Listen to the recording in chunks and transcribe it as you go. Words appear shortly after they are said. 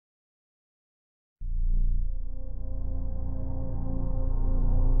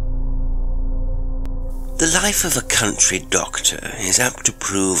The life of a country doctor is apt to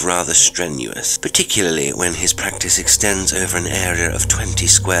prove rather strenuous, particularly when his practice extends over an area of 20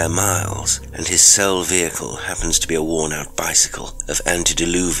 square miles, and his sole vehicle happens to be a worn-out bicycle of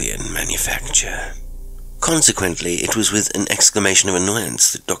antediluvian manufacture. Consequently, it was with an exclamation of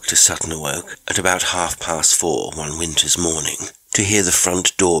annoyance that Dr. Sutton awoke at about 4:30 one winter's morning to hear the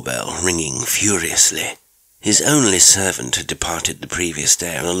front doorbell ringing furiously. His only servant had departed the previous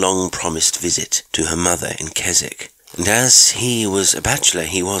day on a long-promised visit to her mother in Keswick, and as he was a bachelor,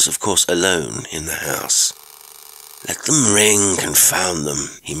 he was, of course, alone in the house. "Let them ring, confound them,"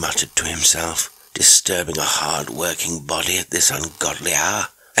 he muttered to himself, "disturbing a hard-working body at this ungodly hour.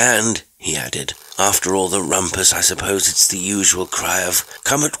 And," he added, "after all the rumpus, I suppose it's the usual cry of,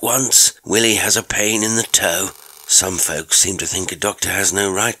 'Come at once, Willie has a pain in the toe.' Some folks seem to think a doctor has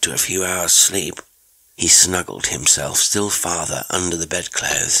no right to a few hours' sleep." He snuggled himself still farther under the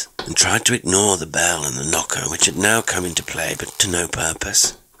bedclothes, and tried to ignore the bell and the knocker, which had now come into play, but to no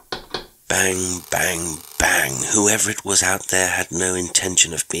purpose. Bang, bang, bang. Whoever it was out there had no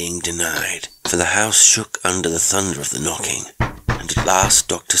intention of being denied, for the house shook under the thunder of the knocking, and at last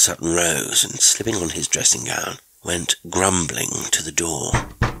Dr. Sutton rose, and slipping on his dressing gown, went grumbling to the door.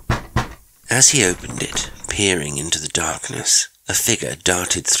 As he opened it, peering into the darkness, a figure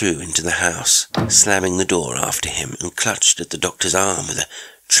darted through into the house, slamming the door after him, and clutched at the doctor's arm with a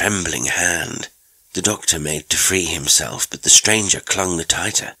trembling hand. The doctor made to free himself, but the stranger clung the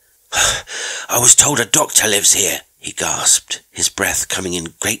tighter. "I was told a doctor lives here," he gasped, his breath coming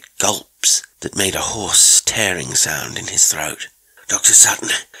in great gulps that made a hoarse, tearing sound in his throat. "Dr.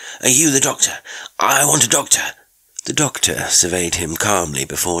 Sutton, are you the doctor? I want a doctor." The doctor surveyed him calmly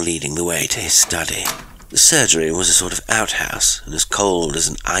before leading the way to his study. The surgery was a sort of outhouse, and as cold as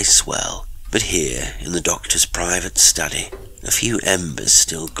an ice well, but here, in the doctor's private study, a few embers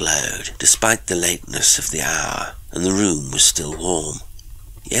still glowed, despite the lateness of the hour, and the room was still warm.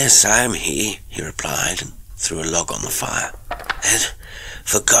 "Yes, I am he," he replied, and threw a log on the fire. "And,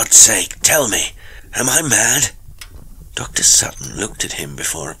 for God's sake, tell me, am I mad?" Dr. Sutton looked at him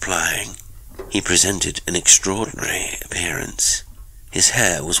before replying. He presented an extraordinary appearance. His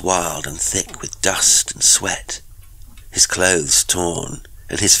hair was wild and thick with dust and sweat, his clothes torn,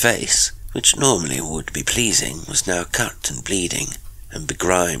 and his face, which normally would be pleasing, was now cut and bleeding, and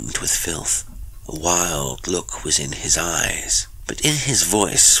begrimed with filth. A wild look was in his eyes, but in his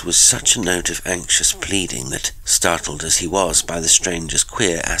voice was such a note of anxious pleading that, startled as he was by the stranger's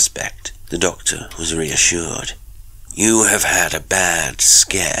queer aspect, the doctor was reassured. "You have had a bad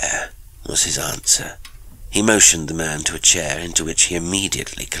scare," was his answer. He motioned the man to a chair, into which he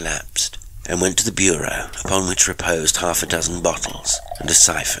immediately collapsed, and went to the bureau, upon which reposed 6 bottles and a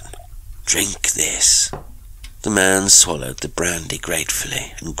siphon. "Drink this." The man swallowed the brandy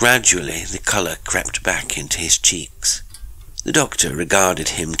gratefully, and gradually the colour crept back into his cheeks. The doctor regarded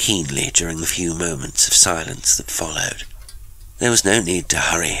him keenly during the few moments of silence that followed. There was no need to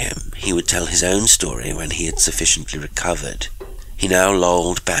hurry him. He would tell his own story when he had sufficiently recovered. He now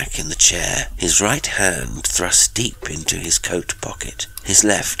lolled back in the chair, his right hand thrust deep into his coat pocket, his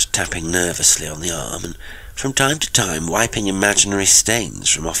left tapping nervously on the arm, and from time to time wiping imaginary stains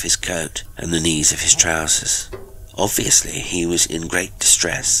from off his coat and the knees of his trousers. Obviously he was in great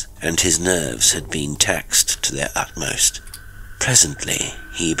distress, and his nerves had been taxed to their utmost. Presently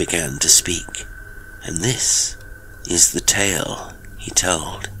he began to speak, and this is the tale he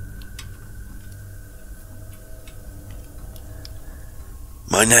told.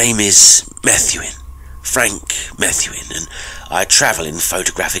 "My name is Methuen, Frank Methuen, and I travel in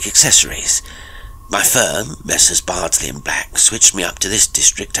photographic accessories. My firm, Messrs. Bardsley & Black, switched me up to this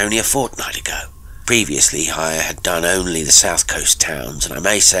district only a fortnight ago. Previously I had done only the south coast towns, and I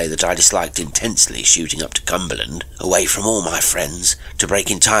may say that I disliked intensely shooting up to Cumberland, away from all my friends, to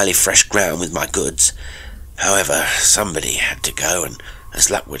break entirely fresh ground with my goods. However, somebody had to go, and as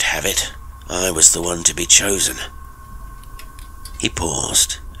luck would have it, I was the one to be chosen." He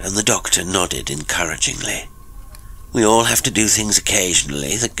paused, and the doctor nodded encouragingly. "We all have to do things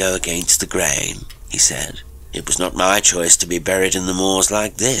occasionally that go against the grain," he said. "It was not my choice to be buried in the moors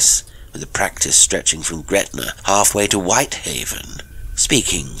like this, with a practice stretching from Gretna halfway to Whitehaven.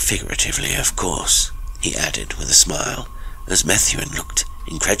 Speaking figuratively, of course," he added with a smile, as Methuen looked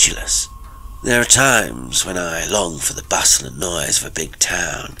incredulous. "There are times when I long for the bustle and noise of a big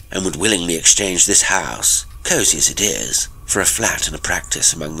town, and would willingly exchange this house, cosy as it is, for a flat and a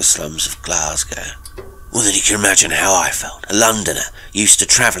practice among the slums of Glasgow. Well, then you can imagine how I felt, a Londoner, used to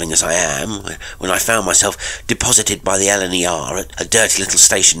travelling as I am, when I found myself deposited by the L&ER at a dirty little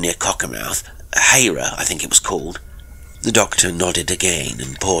station near Cockermouth, Hayra, I think it was called." The doctor nodded again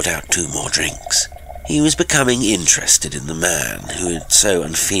and poured out 2 more drinks. He was becoming interested in the man who had so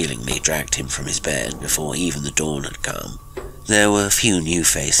unfeelingly dragged him from his bed before even the dawn had come. There were few new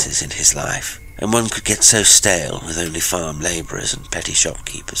faces in his life, and one could get so stale with only farm labourers and petty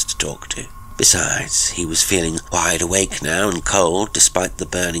shopkeepers to talk to. Besides, he was feeling wide awake now and cold despite the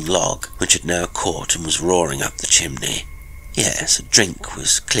burning log, which had now caught and was roaring up the chimney. Yes, a drink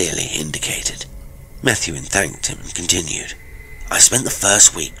was clearly indicated. Methuen thanked him and continued. I spent the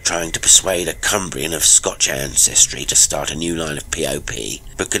first week trying to persuade a Cumbrian of Scotch ancestry to start a new line of POP,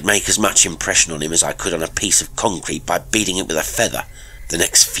 but could make as much impression on him as I could on a piece of concrete by beating it with a feather. The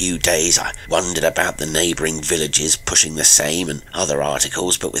next few days I wandered about the neighbouring villages pushing the same and other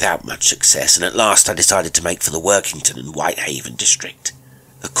articles, but without much success, and at last I decided to make for the Workington and Whitehaven district.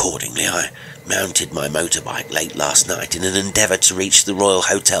 Accordingly, I mounted my motorbike late last night in an endeavour to reach the Royal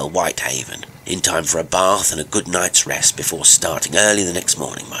Hotel Whitehaven in time for a bath and a good night's rest before starting early the next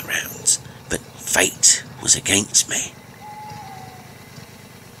morning my rounds. But fate was against me.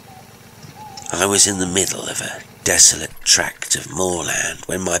 I was in the middle of a desolate tract of moorland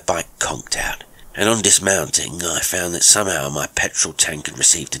when my bike conked out, and on dismounting I found that somehow my petrol tank had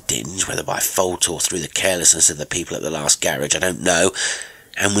received a dinge, whether by fault or through the carelessness of the people at the last garage, I don't know,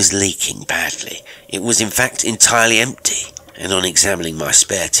 and was leaking badly. It was in fact entirely empty, and on examining my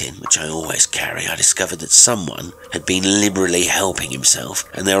spare tin, which I always carry, I discovered that someone had been liberally helping himself,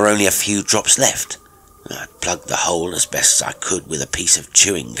 and there were only a few drops left. I plugged the hole as best as I could with a piece of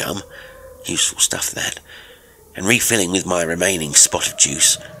chewing gum, useful stuff that, and refilling with my remaining spot of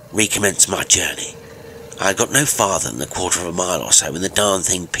juice, recommenced my journey. I had got no farther than a quarter of a mile or so when the darn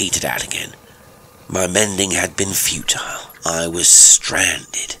thing petered out again. My mending had been futile. I was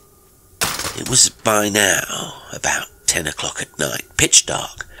stranded. It was by now about 10 o'clock at night, pitch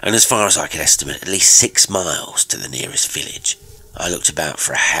dark, and as far as I could estimate, at least 6 miles to the nearest village. I looked about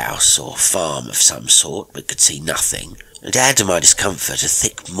for a house or farm of some sort, but could see nothing, and to add to my discomfort, a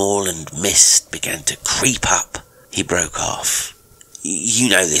thick moorland mist began to creep up. He broke off. You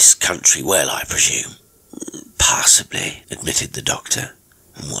know this country well, I presume? Passably, admitted the doctor.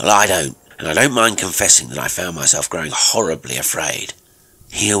 Well, I don't, and I don't mind confessing that I found myself growing horribly afraid.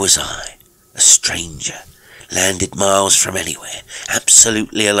 Here was I, a stranger, landed miles from anywhere,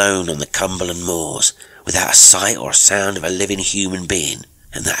 absolutely alone on the Cumberland moors, without a sight or sound of a living human being,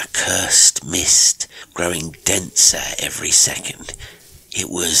 and that accursed mist growing denser every second. It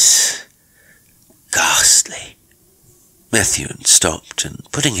was ghastly. Methuen stopped, and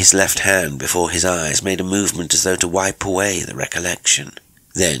putting his left hand before his eyes, made a movement as though to wipe away the recollection.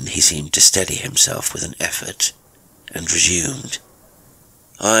 Then he seemed to steady himself with an effort, and resumed.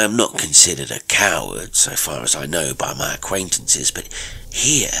 I am not considered a coward, so far as I know by my acquaintances, but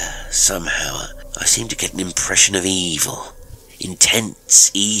here, somehow, I seem to get an impression of evil,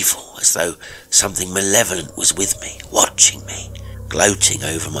 intense evil, as though something malevolent was with me, watching me, gloating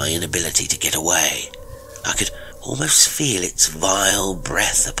over my inability to get away. I could almost feel its vile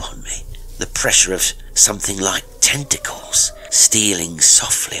breath upon me, the pressure of something like tentacles stealing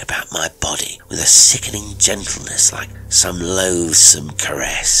softly about my body with a sickening gentleness like some loathsome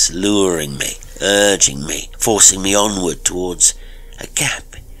caress, luring me, urging me, forcing me onward towards a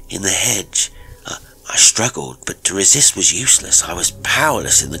gap in the hedge. I struggled, but to resist was useless. I was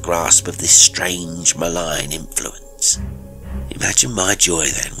powerless in the grasp of this strange, malign influence. Imagine my joy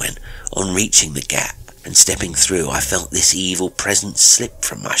then when, on reaching the gap and stepping through, I felt this evil presence slip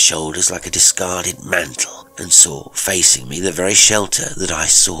from my shoulders like a discarded mantle, and saw, facing me, the very shelter that I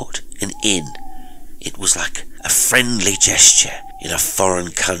sought, an inn. It was like a friendly gesture in a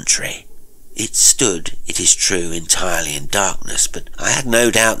foreign country. It stood, it is true, entirely in darkness, but I had no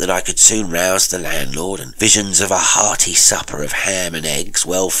doubt that I could soon rouse the landlord, and visions of a hearty supper of ham and eggs,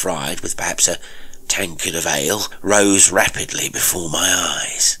 well fried, with perhaps a tankard of ale, rose rapidly before my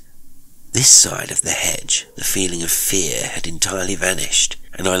eyes. This side of the hedge, the feeling of fear had entirely vanished,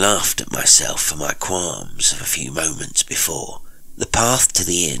 and I laughed at myself for my qualms of a few moments before. The path to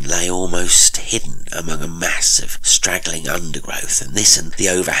the inn lay almost hidden among a mass of straggling undergrowth, and this and the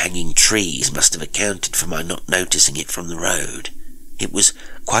overhanging trees must have accounted for my not noticing it from the road. It was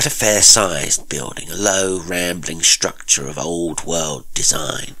quite a fair-sized building, a low, rambling structure of old-world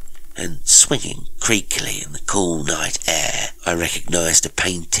design, and swinging creakily in the cool night air, I recognised a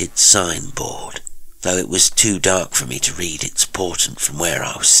painted signboard, though it was too dark for me to read its portent from where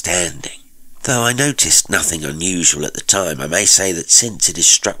I was standing. Though I noticed nothing unusual at the time, I may say that since it has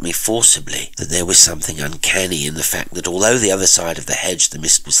struck me forcibly that there was something uncanny in the fact that although the other side of the hedge the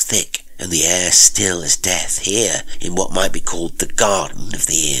mist was thick, and the air still as death, here, in what might be called the garden of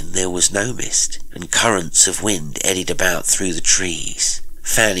the inn, there was no mist, and currents of wind eddied about through the trees.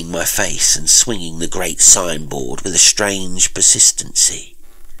 fanning my face and swinging the great signboard with a strange persistency.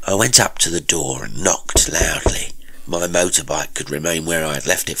 I went up to the door and knocked loudly. My motorbike could remain where I had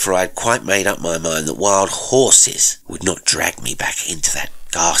left it, for I had quite made up my mind that wild horses would not drag me back into that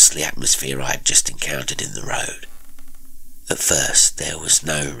ghastly atmosphere I had just encountered in the road. At first there was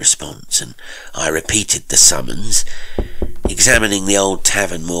no response, and I repeated the summons, examining the old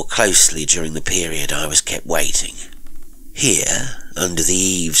tavern more closely during the period I was kept waiting. Here, under the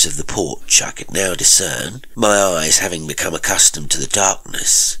eaves of the porch, I could now discern, my eyes having become accustomed to the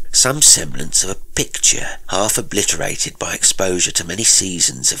darkness, some semblance of a picture, half obliterated by exposure to many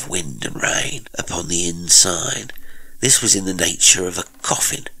seasons of wind and rain, upon the inside. This was in the nature of a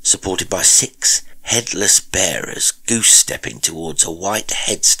coffin, supported by 6 headless bearers goose-stepping towards a white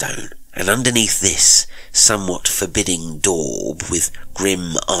headstone, and underneath this somewhat forbidding daub with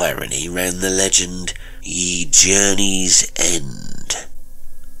grim irony ran the legend, "Ye Journey's End."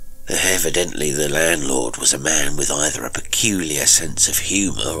 Evidently the landlord was a man with either a peculiar sense of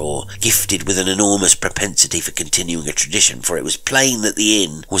humour or gifted with an enormous propensity for continuing a tradition, for it was plain that the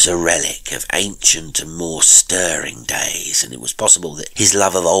inn was a relic of ancient and more stirring days, and it was possible that his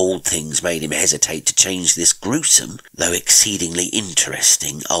love of old things made him hesitate to change this gruesome, though exceedingly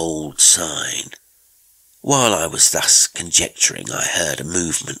interesting, old sign. While I was thus conjecturing, I heard a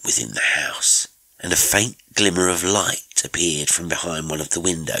movement within the house, and a faint glimmer of light appeared from behind one of the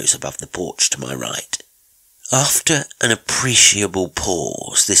windows above the porch to my right. After an appreciable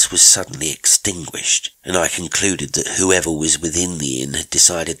pause, this was suddenly extinguished, and I concluded that whoever was within the inn had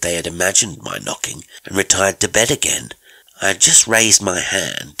decided they had imagined my knocking and retired to bed again. I had just raised my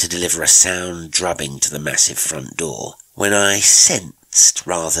hand to deliver a sound drubbing to the massive front door, when I sensed,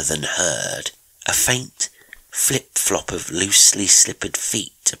 rather than heard, a faint flip-flop of loosely slippered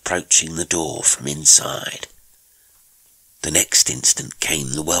feet approaching the door from inside. The next instant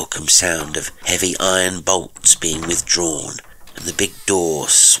came the welcome sound of heavy iron bolts being withdrawn, and the big door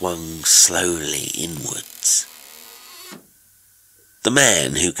swung slowly inwards. The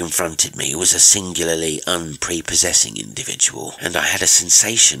man who confronted me was a singularly unprepossessing individual, and I had a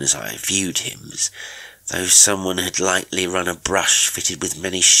sensation as I viewed him as though someone had lightly run a brush fitted with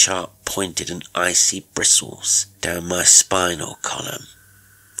many sharp-pointed and icy bristles down my spinal column.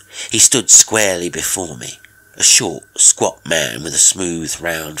 He stood squarely before me, a short, squat man with a smooth,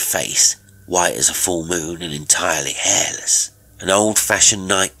 round face, white as a full moon and entirely hairless. An old-fashioned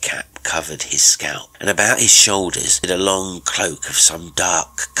nightcap covered his scalp, and about his shoulders a long cloak of some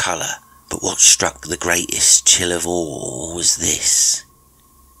dark colour. But what struck the greatest chill of all was this: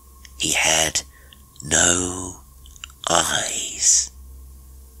 he had no eyes.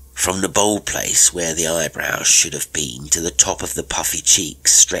 From the bold place where the eyebrows should have been to the top of the puffy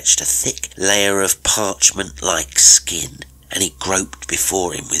cheeks stretched a thick layer of parchment-like skin, and he groped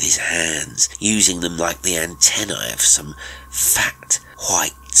before him with his hands, using them like the antennae of some fat,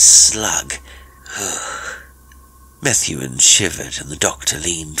 white slug. Methuen shivered, and the doctor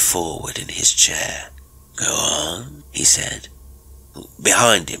leaned forward in his chair. "Go on," he said.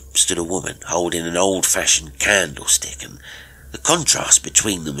 Behind him stood a woman, holding an old-fashioned candlestick, and the contrast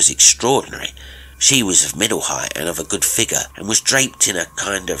between them was extraordinary. She was of middle height and of a good figure, and was draped in a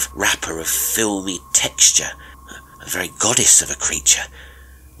kind of wrapper of filmy texture, a very goddess of a creature.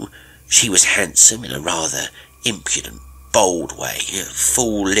 She was handsome in a rather impudent, bold way,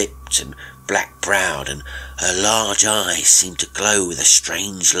 full-lipped and black-browed, and her large eyes seemed to glow with a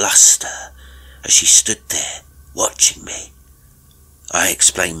strange lustre as she stood there, watching me. I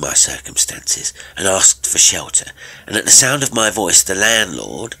explained my circumstances, and asked for shelter, and at the sound of my voice the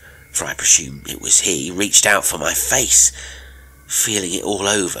landlord, for I presume it was he, reached out for my face, feeling it all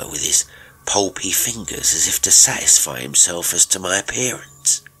over with his pulpy fingers as if to satisfy himself as to my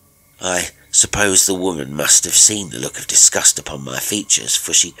appearance. I suppose the woman must have seen the look of disgust upon my features,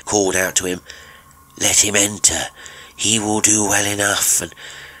 for she called out to him, "Let him enter, he will do well enough," and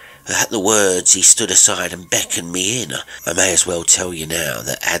at the words he stood aside and beckoned me in. I may as well tell you now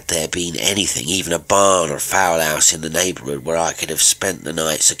that had there been anything, even a barn or fowl-house in the neighbourhood where I could have spent the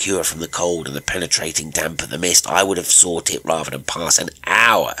night secure from the cold and the penetrating damp of the mist, I would have sought it rather than pass an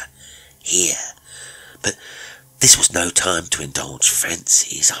hour here. But this was no time to indulge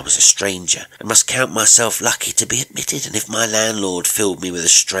fancies. I was a stranger, and must count myself lucky to be admitted, and if my landlord filled me with a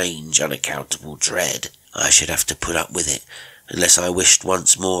strange, unaccountable dread, I should have to put up with it, unless I wished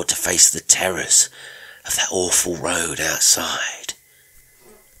once more to face the terrors of that awful road outside.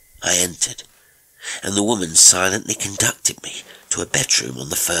 I entered, and the woman silently conducted me to a bedroom on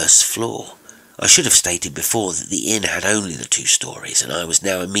the first floor. I should have stated before that the inn had only the 2 stories, and I was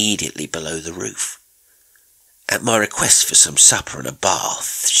now immediately below the roof. At my request for some supper and a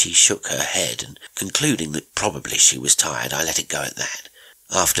bath, she shook her head, and concluding that probably she was tired, I let it go at that,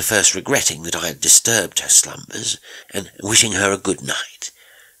 after first regretting that I had disturbed her slumbers, and wishing her a good night.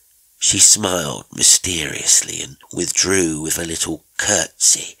 She smiled mysteriously and withdrew with a little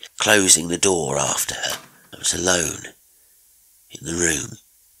curtsy, closing the door after her. I was alone in the room.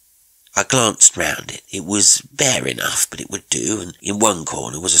 I glanced round it. It was bare enough, but it would do, and in one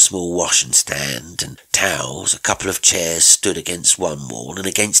corner was a small washing stand and towels. A couple of chairs stood against one wall, and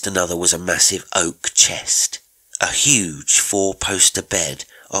against another was a massive oak chest. A huge 4-poster bed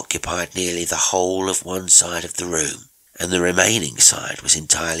occupied nearly the whole of one side of the room, and the remaining side was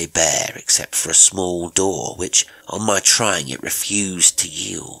entirely bare except for a small door which, on my trying it, refused to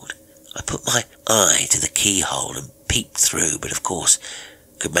yield. I put my eye to the keyhole and peeped through, but of course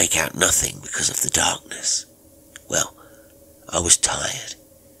could make out nothing because of the darkness. Well, I was tired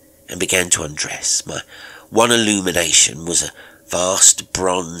and began to undress. My one illumination was a vast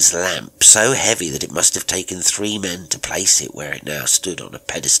bronze lamp, so heavy that it must have taken 3 men to place it where it now stood on a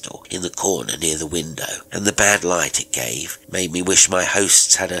pedestal in the corner near the window, and the bad light it gave made me wish my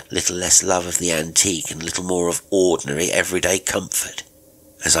hosts had a little less love of the antique and a little more of ordinary everyday comfort.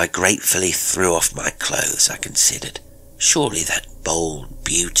 As I gratefully threw off my clothes, I considered, surely that bold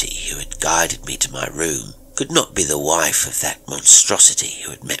beauty who had guided me to my room could not be the wife of that monstrosity who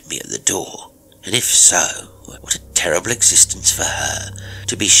had met me at the door, and if so, what a terrible existence for her,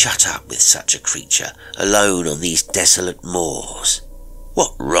 to be shut up with such a creature, alone on these desolate moors.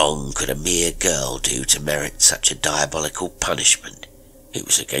 What wrong could a mere girl do to merit such a diabolical punishment? It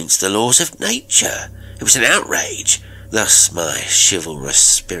was against the laws of nature. It was an outrage. Thus my chivalrous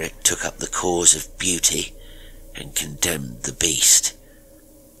spirit took up the cause of beauty and condemned the beast.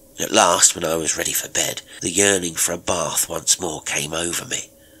 At last, when I was ready for bed, the yearning for a bath once more came over me.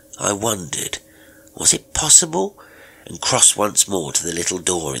 I wondered, was it possible? And crossed once more to the little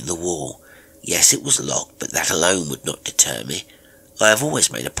door in the wall. Yes, it was locked, but that alone would not deter me. I have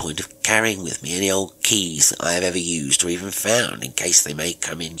always made a point of carrying with me any old keys that I have ever used or even found, in case they may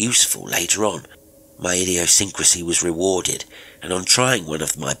come in useful later on. My idiosyncrasy was rewarded, and on trying one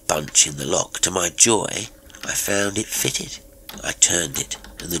of my bunch in the lock, to my joy, I found it fitted. I turned it,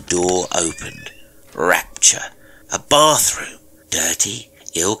 and the door opened. Rapture! A bathroom! Dirty,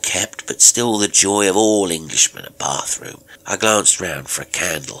 ill-kept, but still the joy of all Englishmen, a bathroom. I glanced round for a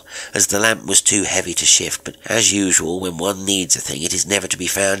candle, as the lamp was too heavy to shift, but as usual, when one needs a thing, it is never to be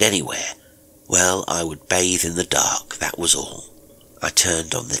found anywhere. Well, I would bathe in the dark, that was all. I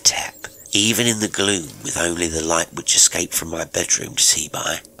turned on the tap. Even in the gloom, with only the light which escaped from my bedroom to see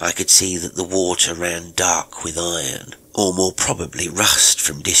by, I could see that the water ran dark with iron, or more probably rust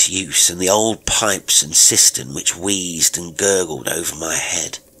from disuse, and the old pipes and cistern which wheezed and gurgled over my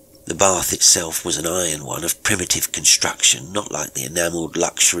head. The bath itself was an iron one of primitive construction, not like the enamelled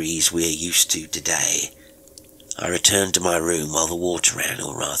luxuries we are used to today. I returned to my room while the water ran,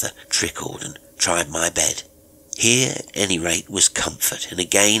 or rather trickled, and tried my bed. Here, at any rate, was comfort, and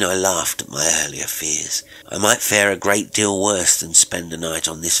again I laughed at my earlier fears. I might fare a great deal worse than spend a night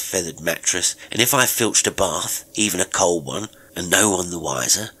on this feathered mattress, and if I filched a bath, even a cold one, and no one the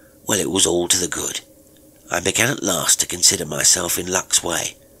wiser, well, it was all to the good. I began at last to consider myself in luck's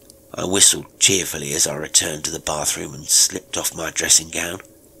way. I whistled cheerfully as I returned to the bathroom and slipped off my dressing gown.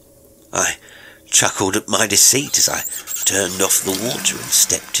 I chuckled at my deceit as I turned off the water and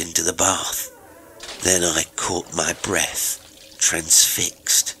stepped into the bath. Then I caught my breath,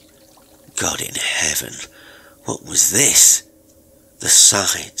 transfixed. God in heaven, what was this? The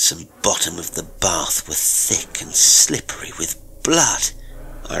sides and bottom of the bath were thick and slippery with blood.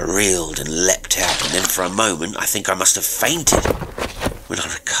 I reeled and leapt out, and then for a moment I think I must have fainted. When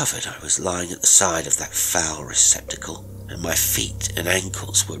I recovered, I was lying at the side of that foul receptacle, and my feet and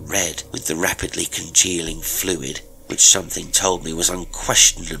ankles were red with the rapidly congealing fluid, which something told me was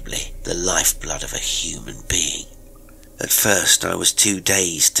unquestionably the lifeblood of a human being. At first I was too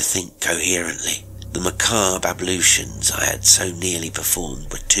dazed to think coherently. The macabre ablutions I had so nearly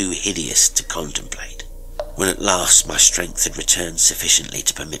performed were too hideous to contemplate. When at last my strength had returned sufficiently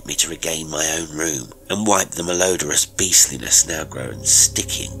to permit me to regain my own room, and wipe the malodorous beastliness now grown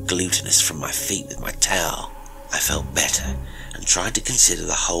sticky and glutinous from my feet with my towel, I felt better, and tried to consider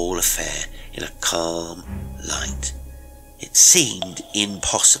the whole affair in a calm light. It seemed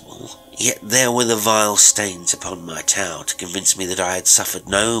impossible, yet there were the vile stains upon my towel to convince me that I had suffered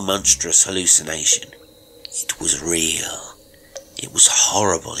no monstrous hallucination. It was real. It was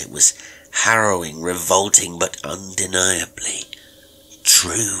horrible. It was harrowing, revolting, but undeniably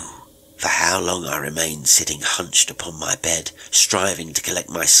true. For how long I remained sitting hunched upon my bed, striving to collect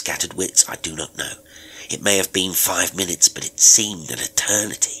my scattered wits, I do not know. It may have been 5 minutes, but it seemed an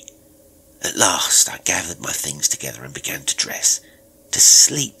eternity. At last I gathered my things together and began to dress. To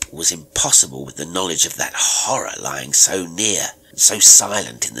sleep was impossible with the knowledge of that horror lying so near and so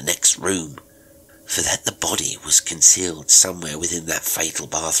silent in the next room. For that the body was concealed somewhere within that fatal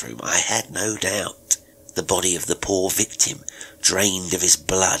bathroom, I had no doubt. The body of the poor victim, drained of his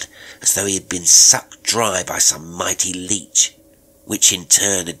blood, as though he had been sucked dry by some mighty leech, which in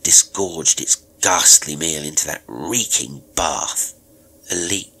turn had disgorged its ghastly meal into that reeking bath. A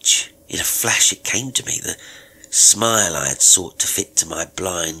leech. In a flash it came to me, the smile I had sought to fit to my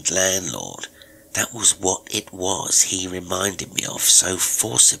blind landlord. That was what it was he reminded me of so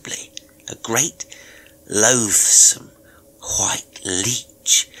forcibly. A great, loathsome, white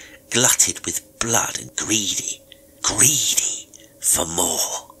leech, glutted with blood and greedy for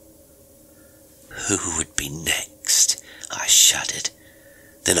more. Who would be next? I shuddered.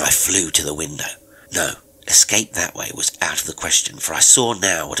 Then I flew to the window. No, escape that way was out of the question, for I saw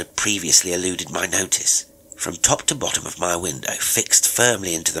now what had previously eluded my notice. From top to bottom of my window, fixed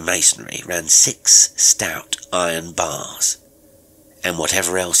firmly into the masonry, ran 6 stout iron bars. And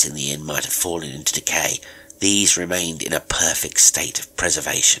whatever else in the inn might have fallen into decay, these remained in a perfect state of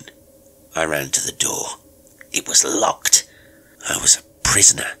preservation. I ran to the door. It was locked. I was a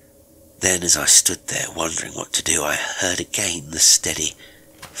prisoner. Then, as I stood there wondering what to do, I heard again the steady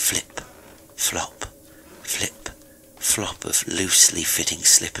flip, flop, flip, flop of loosely fitting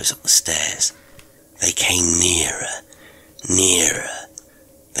slippers on the stairs. They came nearer, nearer.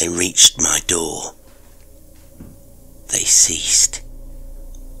 They reached my door. They ceased.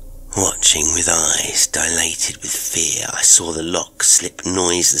 Watching with eyes dilated with fear, I saw the lock slip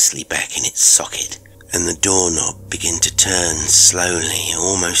noiselessly back in its socket, and the doorknob begin to turn slowly,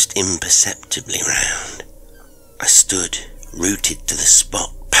 almost imperceptibly round. I stood, rooted to the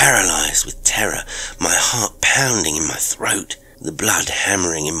spot, paralysed with terror, my heart pounding in my throat, the blood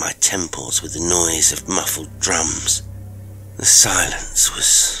hammering in my temples with the noise of muffled drums. The silence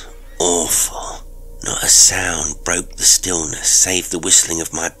was awful. Not a sound broke the stillness, save the whistling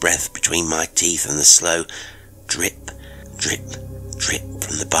of my breath between my teeth and the slow drip, drip, drip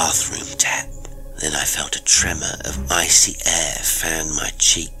from the bathroom tap. Then I felt a tremor of icy air fan my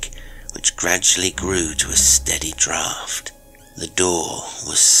cheek, which gradually grew to a steady draught. The door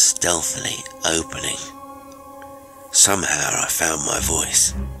was stealthily opening. Somehow I found my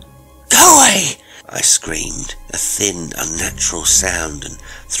voice. "Go away!" I screamed, a thin, unnatural sound, and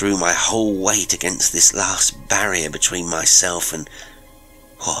threw my whole weight against this last barrier between myself and...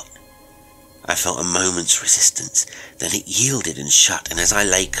 what? I felt a moment's resistance, then it yielded and shut, and as I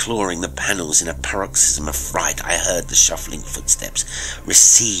lay clawing the panels in a paroxysm of fright, I heard the shuffling footsteps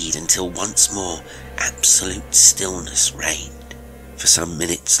recede until once more absolute stillness reigned. For some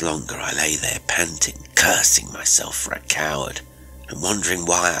minutes longer I lay there panting, cursing myself for a coward, and wondering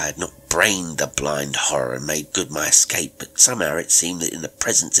why I had not brained the blind horror and made good my escape, but somehow it seemed that in the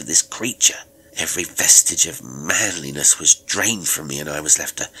presence of this creature, every vestige of manliness was drained from me, and I was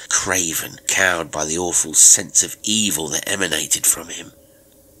left a craven, cowed by the awful sense of evil that emanated from him.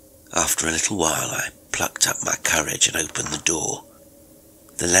 After a little while I plucked up my courage and opened the door.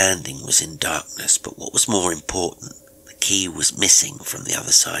 The landing was in darkness, but what was more important, the key was missing from the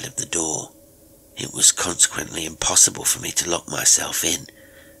other side of the door. It was consequently impossible for me to lock myself in,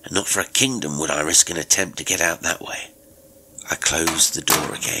 and not for a kingdom would I risk an attempt to get out that way. I closed the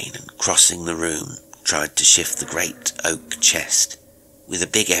door again and, crossing the room, tried to shift the great oak chest. With a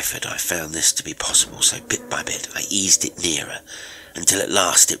big effort I found this to be possible, so bit by bit I eased it nearer, until at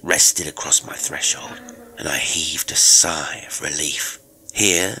last it rested across my threshold, and I heaved a sigh of relief.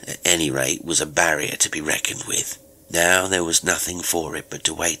 Here, at any rate, was a barrier to be reckoned with. Now there was nothing for it but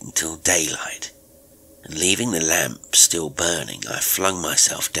to wait until daylight, and leaving the lamp still burning, I flung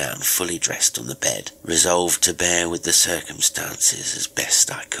myself down fully dressed on the bed, resolved to bear with the circumstances as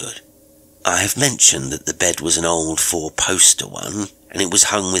best I could. I have mentioned that the bed was an old 4-poster one, and it was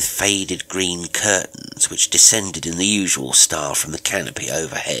hung with faded green curtains which descended in the usual style from the canopy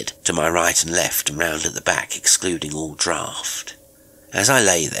overhead, to my right and left and round at the back, excluding all draught. As I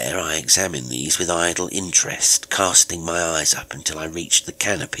lay there I examined these with idle interest, casting my eyes up until I reached the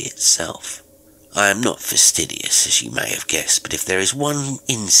canopy itself. I am not fastidious, as you may have guessed, but if there is one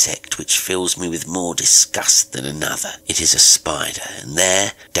insect which fills me with more disgust than another, it is a spider, and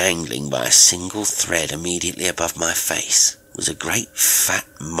there, dangling by a single thread immediately above my face, was a great fat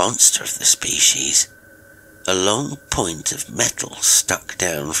monster of the species. A long point of metal stuck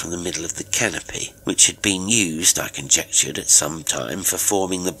down from the middle of the canopy, which had been used, I conjectured, at some time for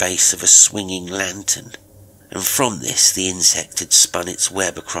forming the base of a swinging lantern. and from this the insect had spun its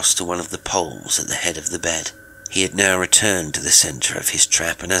web across to one of the poles at the head of the bed. He had now returned to the centre of his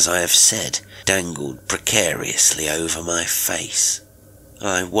trap, and as I have said, dangled precariously over my face.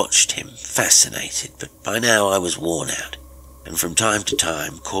 I watched him, fascinated, but by now I was worn out, and from time to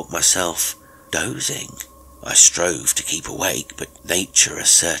time caught myself dozing. I strove to keep awake, but nature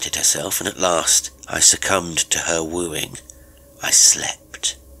asserted herself, and at last I succumbed to her wooing. I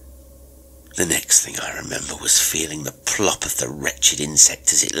slept. The next thing I remember was feeling the plop of the wretched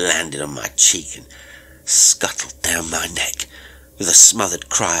insect as it landed on my cheek and scuttled down my neck. With a smothered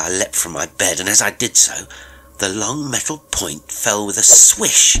cry I leapt from my bed, and as I did so, the long metal point fell with a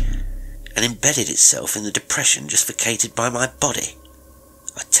swish and embedded itself in the depression just vacated by my body.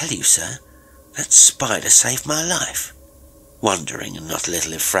 I tell you, sir, that spider saved my life. Wondering and not a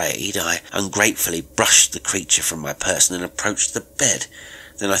little afraid, I ungratefully brushed the creature from my person and approached the bed.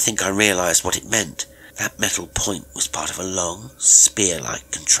 Then I think I realised what it meant. That metal point was part of a long,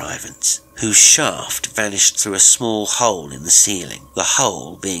 spear-like contrivance, whose shaft vanished through a small hole in the ceiling, the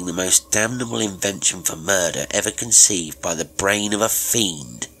hole being the most damnable invention for murder ever conceived by the brain of a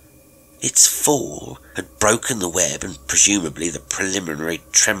fiend. Its fall had broken the web, and presumably the preliminary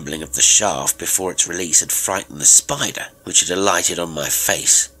trembling of the shaft before its release had frightened the spider, which had alighted on my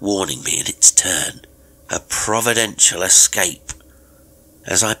face, warning me in its turn. A providential escape.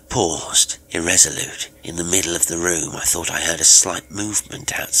 As I paused, irresolute, in the middle of the room, I thought I heard a slight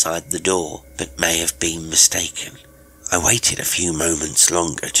movement outside the door, but may have been mistaken. I waited a few moments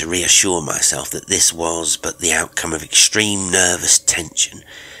longer to reassure myself that this was but the outcome of extreme nervous tension,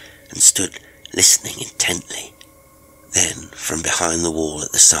 and stood listening intently. Then, from behind the wall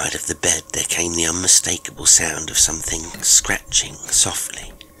at the side of the bed, there came the unmistakable sound of something scratching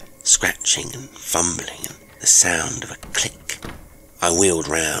softly, scratching and fumbling, and the sound of a click. I wheeled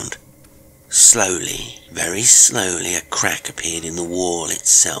round. Slowly, very slowly, a crack appeared in the wall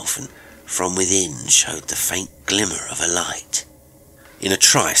itself, and from within showed the faint glimmer of a light. In a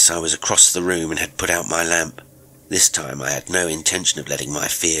trice I was across the room and had put out my lamp. This time I had no intention of letting my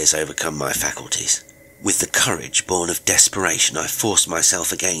fears overcome my faculties. With the courage born of desperation, I forced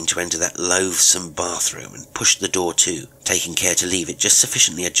myself again to enter that loathsome bathroom and pushed the door to, taking care to leave it just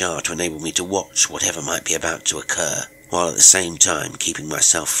sufficiently ajar to enable me to watch whatever might be about to occur, while at the same time keeping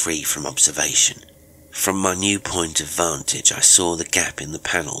myself free from observation. From my new point of vantage I saw the gap in the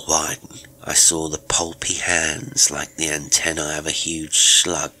panel widen. I saw the pulpy hands like the antennae of a huge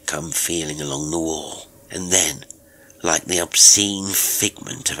slug come feeling along the wall, and then, like the obscene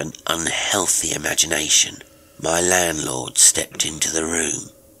figment of an unhealthy imagination, my landlord stepped into the room.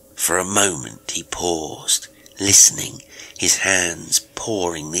 For a moment he paused, listening, his hands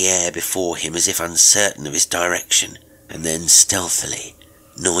pawing the air before him as if uncertain of his direction, and then stealthily,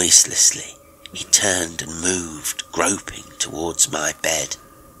 noiselessly, he turned and moved, groping towards my bed.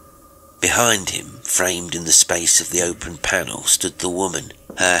 Behind him, framed in the space of the open panel, stood the woman,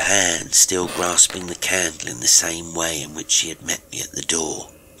 her hand still grasping the candle in the same way in which she had met me at the door,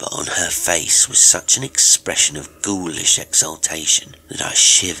 but on her face was such an expression of ghoulish exultation that I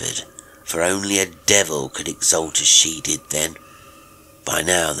shivered, for only a devil could exult as she did then. By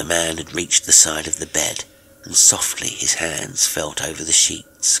now the man had reached the side of the bed, and softly his hands felt over the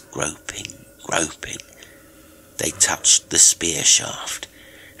sheets, groping. They touched the spear shaft,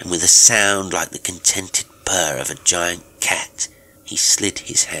 and with a sound like the contented purr of a giant cat, he slid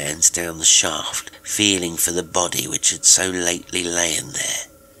his hands down the shaft, feeling for the body which had so lately lain there.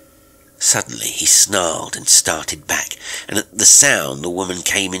 Suddenly he snarled and started back, and at the sound the woman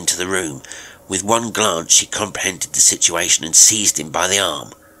came into the room. With one glance she comprehended the situation and seized him by the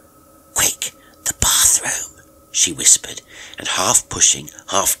arm. "Quick, the bathroom," she whispered, and half pushing,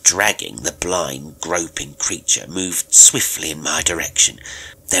 half dragging the blind, groping creature, moved swiftly in my direction.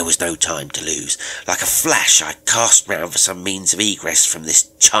 There was no time to lose. Like a flash I cast round for some means of egress from this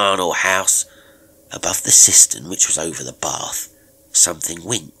charnel house. Above the cistern, which was over the bath, something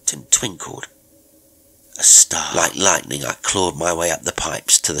winked and twinkled. A star. Like lightning I clawed my way up the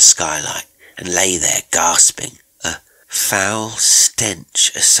pipes to the skylight, and lay there gasping. A foul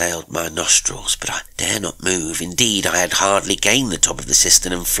stench assailed my nostrils, but I dare not move. Indeed, I had hardly gained the top of the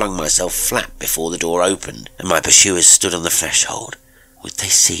cistern and flung myself flat before the door opened, and my pursuers stood on the threshold. Would they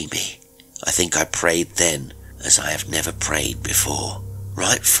see me? I think I prayed then, as I have never prayed before.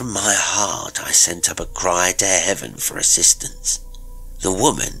 Right from my heart I sent up a cry to heaven for assistance. The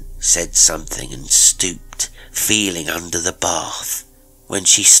woman said something and stooped, feeling under the bath. When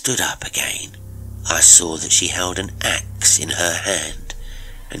she stood up again, I saw that she held an axe in her hand,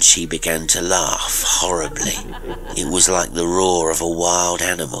 and she began to laugh horribly. It was like the roar of a wild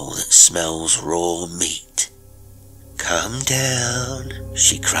animal that smells raw meat. "Come down,"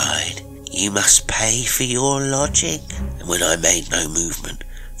 she cried. "You must pay for your lodging." And when I made no movement,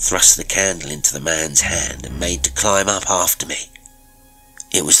 thrust the candle into the man's hand and made to climb up after me.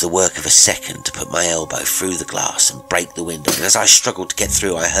 It was the work of a second to put my elbow through the glass and break the window, and as I struggled to get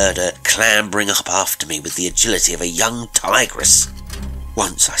through, I heard her clambering up after me with the agility of a young tigress.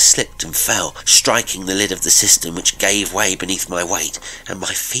 Once I slipped and fell, striking the lid of the cistern, which gave way beneath my weight, and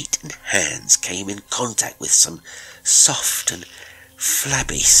my feet and hands came in contact with some soft and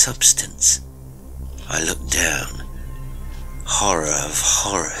flabby substance. I looked down. Horror of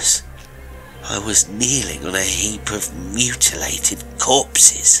horrors. I was kneeling on a heap of mutilated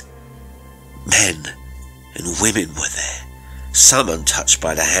corpses. Men and women were there, some untouched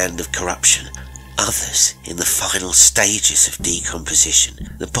by the hand of corruption, others in the final stages of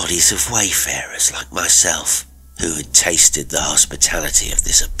decomposition, the bodies of wayfarers like myself, who had tasted the hospitality of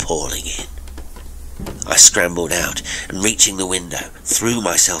this appalling inn. I scrambled out, and reaching the window, threw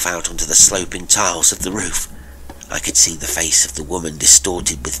myself out onto the sloping tiles of the roof. I could see the face of the woman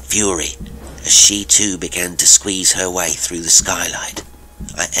distorted with fury, as she too began to squeeze her way through the skylight.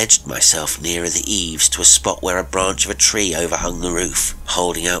 I edged myself nearer the eaves to a spot where a branch of a tree overhung the roof,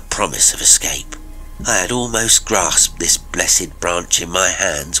 holding out promise of escape. I had almost grasped this blessed branch in my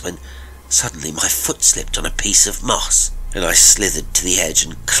hands when suddenly my foot slipped on a piece of moss, and I slithered to the edge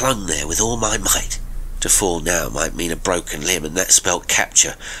and clung there with all my might. To fall now might mean a broken limb, and that spelt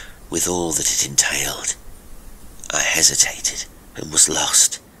capture with all that it entailed. I hesitated and was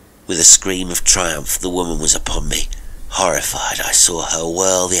lost. With a scream of triumph, the woman was upon me. Horrified, I saw her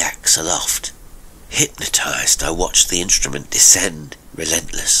whirl the axe aloft. Hypnotized, I watched the instrument descend,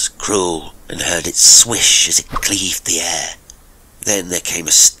 relentless, cruel, and heard it swish as it cleaved the air. Then there came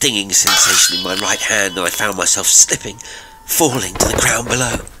a stinging sensation in my right hand, and I found myself slipping, falling to the ground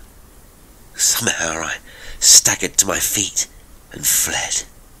below. Somehow I staggered to my feet and fled.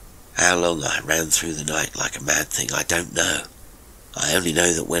 How long I ran through the night like a mad thing, I don't know. I only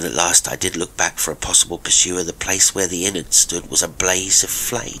know that when at last I did look back for a possible pursuer, the place where the inn had stood was a blaze of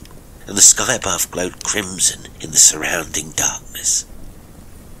flame, and the sky above glowed crimson in the surrounding darkness.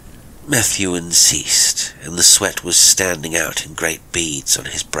 Methuen ceased, and the sweat was standing out in great beads on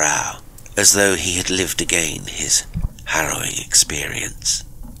his brow, as though he had lived again his harrowing experience.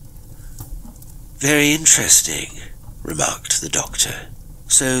 "Very interesting," remarked the doctor.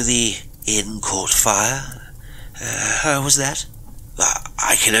 "So the inn caught fire? How was that?"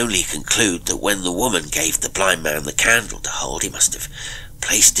 "I can only conclude that when the woman gave the blind man the candle to hold, he must have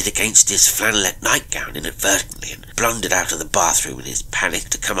placed it against his flannelette nightgown inadvertently and blundered out of the bathroom in his panic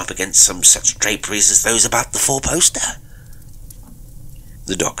to come up against some such draperies as those about the four-poster."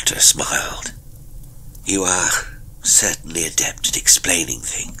 The doctor smiled. "You are certainly adept at explaining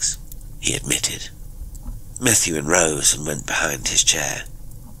things," he admitted. Methuen rose and went behind his chair.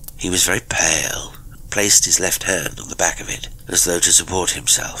 He was very pale, and placed his left hand on the back of it, as though to support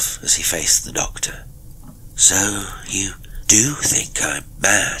himself as he faced the doctor. "So you do think I'm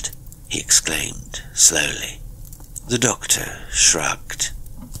mad?" he exclaimed slowly. The doctor shrugged.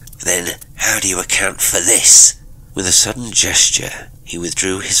 "Then how do you account for this?" With a sudden gesture, he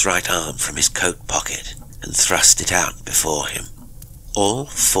withdrew his right arm from his coat pocket and thrust it out before him. All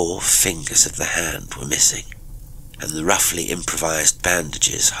 4 fingers of the hand were missing, and the roughly improvised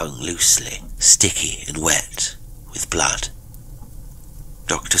bandages hung loosely, sticky and wet with blood.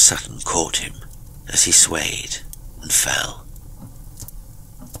 Dr. Sutton caught him as he swayed and fell.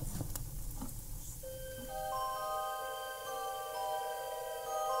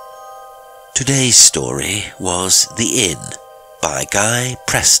 Today's story was The Inn by Guy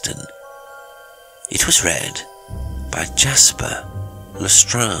Preston. It was read by Jasper L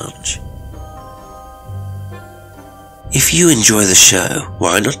Estrange. If you enjoy the show,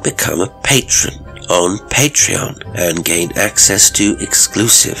 why not become a patron on Patreon and gain access to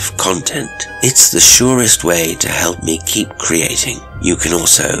exclusive content? It's the surest way to help me keep creating. You can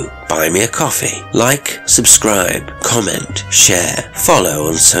also buy me a coffee, like, subscribe, comment, share, follow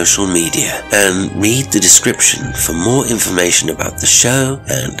on social media, and read the description for more information about the show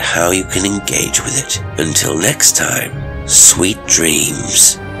and how you can engage with it. Until next time, sweet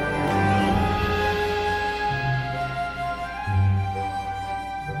dreams.